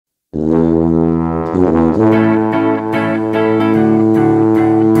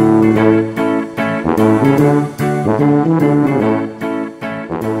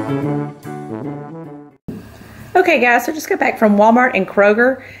guys, so just got back from Walmart and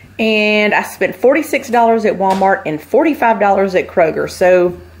Kroger, and I spent $46 at Walmart and $45 at Kroger,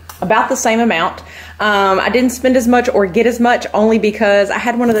 so about the same amount. I didn't spend as much or get as much only because I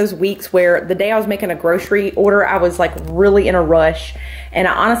had one of those weeks where the day I was making a grocery order, I was like really in a rush, and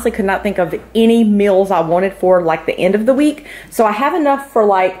I honestly could not think of any meals I wanted for like the end of the week. So I have enough for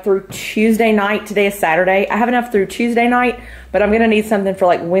like through Tuesday night. Today is Saturday. I have enough through Tuesday night, but I'm gonna need something for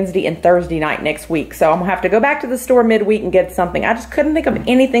like Wednesday and Thursday night next week. So I'm gonna have to go back to the store midweek and get something. I just couldn't think of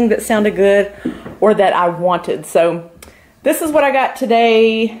anything that sounded good or that I wanted. So this is what I got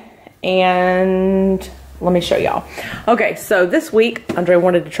today, and let me show y'all. Okay, so this week, Andre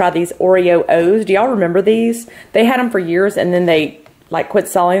wanted to try these Oreo O's. Do y'all remember these? They had them for years, and then they like quit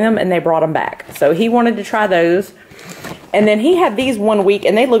selling them, and they brought them back. So he wanted to try those. And then he had these one week,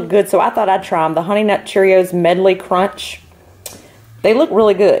 and they looked good, so I thought I'd try them. The Honey Nut Cheerios Medley Crunch. They look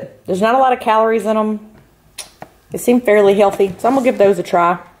really good. There's not a lot of calories in them. They seem fairly healthy, so I'm going to give those a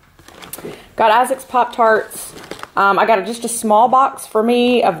try. Got Isaac's Pop-Tarts. I got just a small box for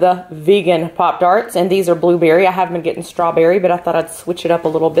me of the vegan Pop-Tarts, and these are blueberry. I have been getting strawberry, but I thought I'd switch it up a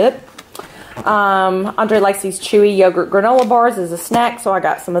little bit. Andre likes these chewy yogurt granola bars as a snack, so I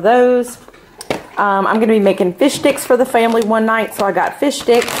got some of those. I'm going to be making fish sticks for the family one night, so I got fish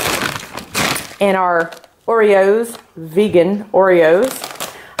sticks and our Oreos, vegan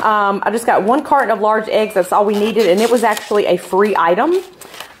Oreos. I just got 1 carton of large eggs. That's all we needed, and it was actually a free item.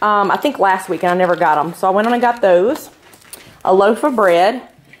 I think last week, and I never got them. So I went on and got those. A loaf of bread.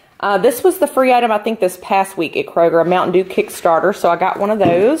 This was the free item, I think, this past week at Kroger, a Mountain Dew Kickstarter, so I got one of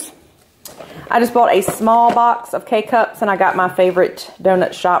those. I just bought a small box of K-Cups, and I got my favorite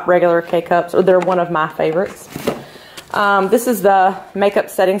Donut Shop regular K-Cups, or they're one of my favorites. This is the makeup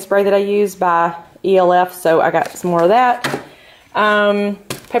setting spray that I use by ELF, so I got some more of that.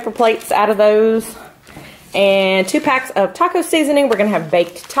 Paper plates out of those. And 2 packs of taco seasoning. We're going to have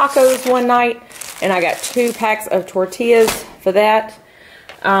baked tacos one night. And I got 2 packs of tortillas for that.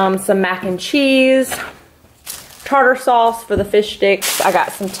 Some mac and cheese. Tartar sauce for the fish sticks. I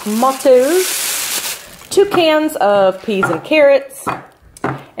got some tomatoes. 2 cans of peas and carrots.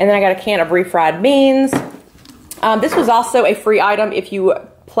 And then I got a can of refried beans. This was also a free item if you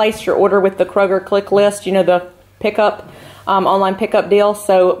placed your order with the Kroger Click List. You know, the pickup, online pickup deal.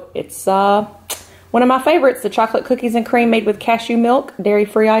 So it's one of my favorites, the chocolate cookies and cream made with cashew milk,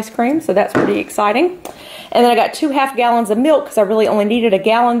 dairy-free ice cream, so that's pretty exciting. And then I got 2 half gallons of milk because I really only needed a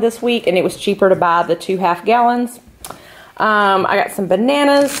gallon this week, and it was cheaper to buy the 2 half gallons. I got some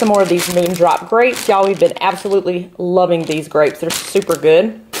bananas, some more of these Moondrop grapes. Y'all, we've been absolutely loving these grapes. They're super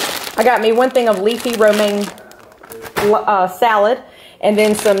good. I got me 1 thing of leafy romaine salad, and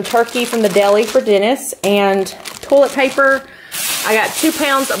then some turkey from the deli for Dennis, and toilet paper. I got 2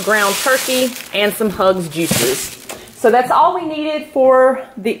 pounds of ground turkey and some Hugs juices. So that's all we needed for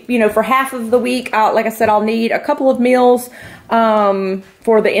the, for half of the week. Like I said, I'll need a couple of meals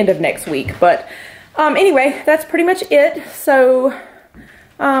for the end of next week. But anyway, that's pretty much it. So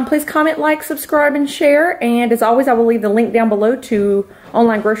please comment, like, subscribe, and share. And as always, I will leave the link down below to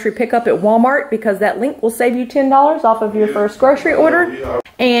online grocery pickup at Walmart, because that link will save you $10 off of your first grocery order.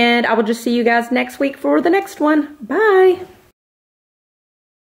 And I will just see you guys next week for the next one. Bye.